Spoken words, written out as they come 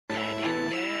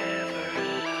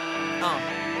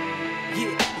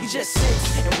just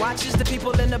sits and watches the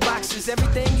people in the boxes.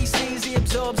 Everything he sees, he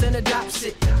absorbs and adopts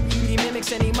it. He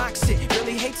mimics and he mocks it.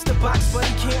 Really hates the box, but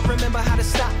he can't remember how to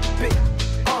stop it.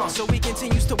 So he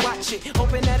continues to watch it,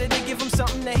 hoping that it'll give him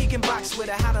something that he can box with.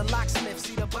 How the locksmith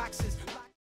see the boxes.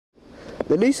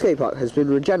 The new skate park has been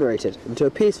regenerated into a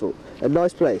peaceful and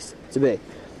nice place to be.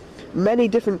 Many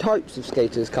different types of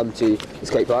skaters come to the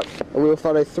skate park, and we will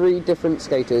follow 3 different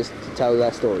skaters to tell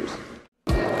their stories.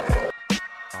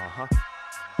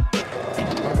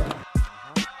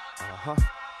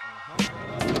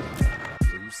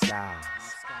 Blue skies,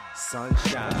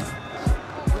 sunshine,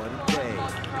 one day.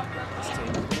 Let's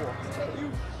take a walk.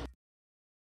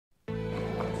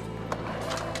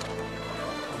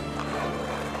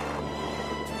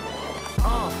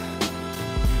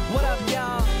 What up,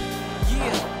 y'all?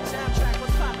 Yeah, soundtrack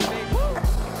was poppin', baby.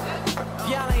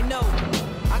 Y'all ain't know,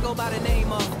 I go by the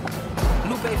name of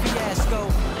Lupe Fiasco,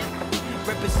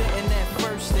 representing that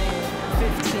first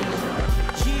and 15.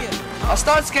 Yeah. I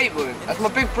started skateboarding as my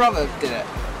big brother did it,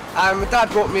 and my dad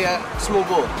brought me a small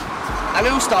board, and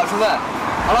it all started from there.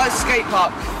 I like the skate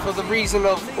park for the reason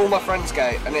of all my friends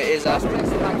skate, and it is a place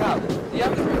to hang out. The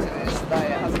other reason is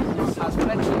that it has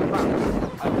plenty of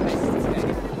ramps and places to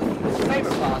skate. My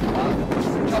favourite part of the park is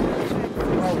the jumpers,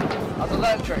 as I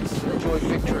learned tricks and enjoyed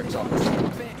big tricks on.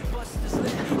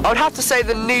 I would have to say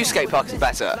the new skate park is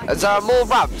better, as there are more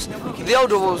ramps. The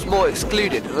older one was more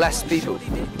excluded and less people.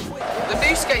 The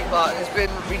new skate park has been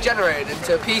regenerated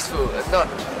into a peaceful and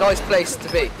nice place to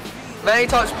be. Many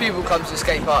types of people come to the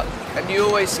skate park, and you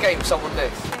always skate with someone new.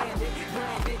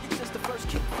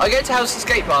 I go to Helston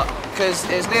Skatepark because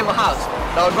it's near my house,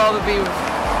 and I would rather be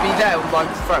there with my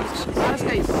friends. At a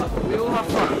skate park, we all have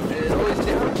fun, and it's always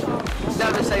different.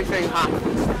 Never the same thing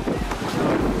happens.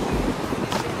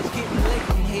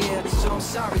 So I'm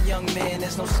sorry, young man,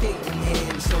 there's no skating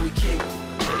here. So we kick,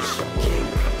 push, kick,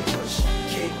 push,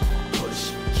 kick,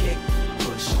 push, kick,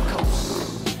 push,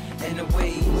 coast. And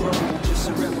away he rolled, just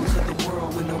a rebel to the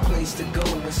world with no place to go.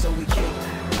 And so we kick,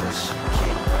 push,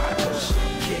 kick, push,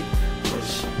 kick,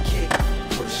 push, kick,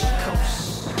 push,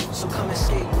 coast. So come and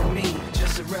skate with me,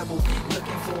 just a rebel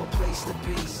looking for a place to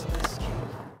be. So let's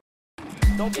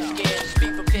kick. Don't get scared, just be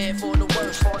prepared for the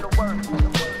worst, for the worst.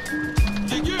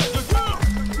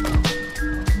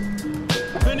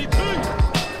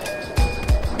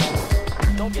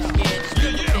 Don't get scared, just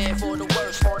be prepared for the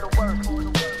worst, for the worst.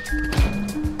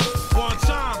 One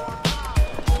time.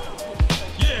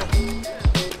 Yeah.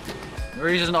 The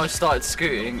reason I started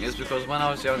scooting is because when I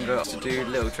was younger I used to do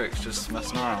little tricks just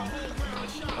messing around.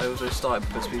 I also started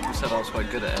because people said I was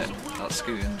quite good at it, at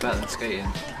scooting, better than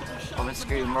skating. I've been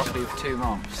scooting roughly for 2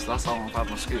 months, that's how long I've had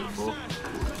my scooter for.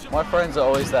 My friends are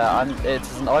always there and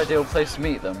it's an ideal place to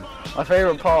meet them. My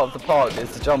favourite part of the park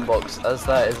is the jump box, as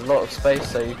there is a lot of space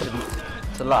so you can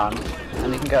to land,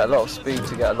 and you can get a lot of speed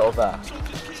to get a lot of air.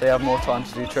 So you have more time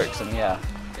to do tricks in the air.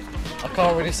 I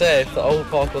can't really say if the old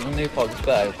park or the new park is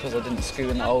better because I didn't scoot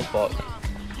in the old park.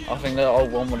 I think the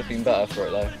old one would have been better for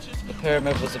it though. The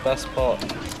pyramid was the best part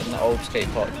in the old skate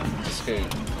park to scoot,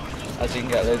 as you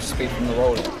can get loads of speed from the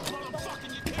roller.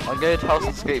 I go to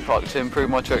Helston Skatepark to improve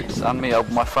my tricks and meet up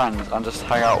with my friends and just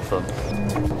hang out with them.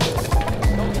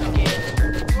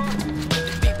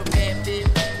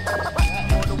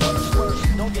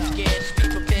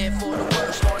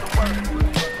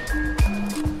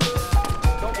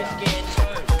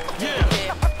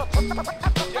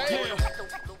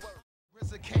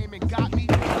 Came and got me.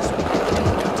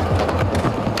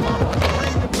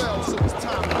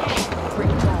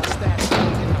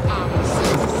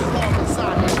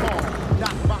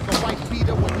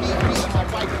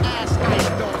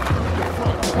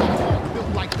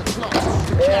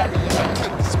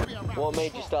 What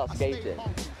made you start skating?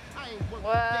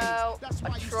 Well,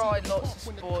 I tried lots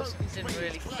of sports and didn't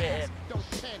really fit in.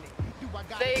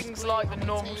 Things like the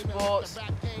normal sports,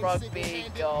 rugby,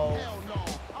 golf,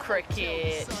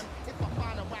 cricket,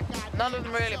 none of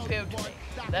them really appealed to me.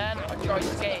 Then I tried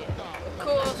skating. Of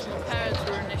course, my parents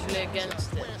were initially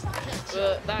against it,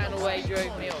 but that in a way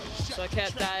drove me on. So I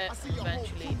kept at it and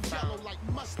eventually found my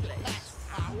place.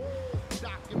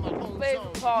 My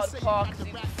favourite part of the park is the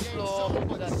floor,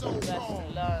 because that's the best to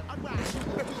learn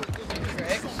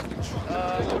tricks.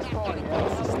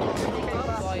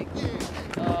 Like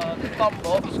the bum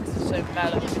box, because it's so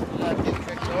mellow to learn new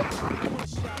tricks on.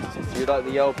 Do you like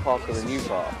the old park or the new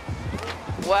park?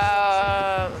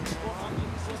 Well,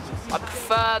 I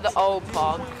prefer the old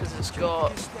park because it's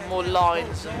got more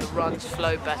lines and the runs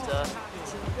flow better.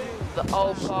 The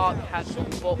old park had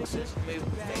more boxes and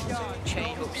moving things, so you could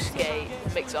change what you skate,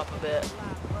 mix up a bit.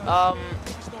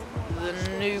 The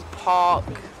new park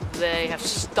they have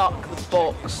stuck the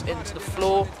box into the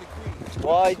floor.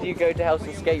 Why do you go to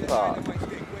Helston Skatepark?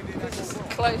 This is the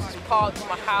closest park to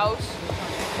my house.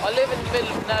 I live in the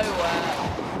middle of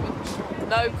nowhere, with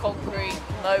no concrete,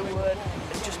 no wood,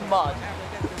 and just mud.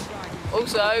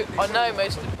 Also, I know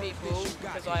most of the people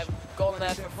because I have gone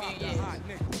there for a few years,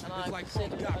 and I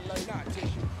consider it a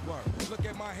local. Look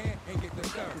at my hand and get the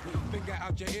third finger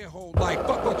out your ear hole like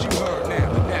fuck what you heard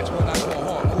now. That's what I call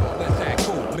hardcore. Let's act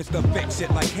cool. Mr. Fix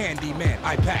It like handyman.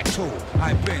 I pack tool.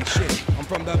 I've been shit. I'm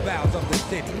from the bowels of the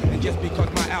city, and just because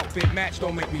my outfit match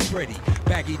don't make me pretty.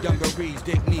 Baggy dungarees,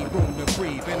 dick need room to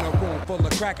breathe. In a room full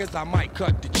of crackers, I might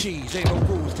cut the cheese. Ain't no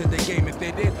rules to the game. If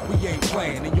it is, we ain't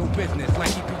playing in your business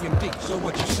like EPMD. So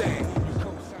what you saying?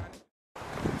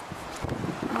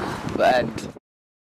 The end.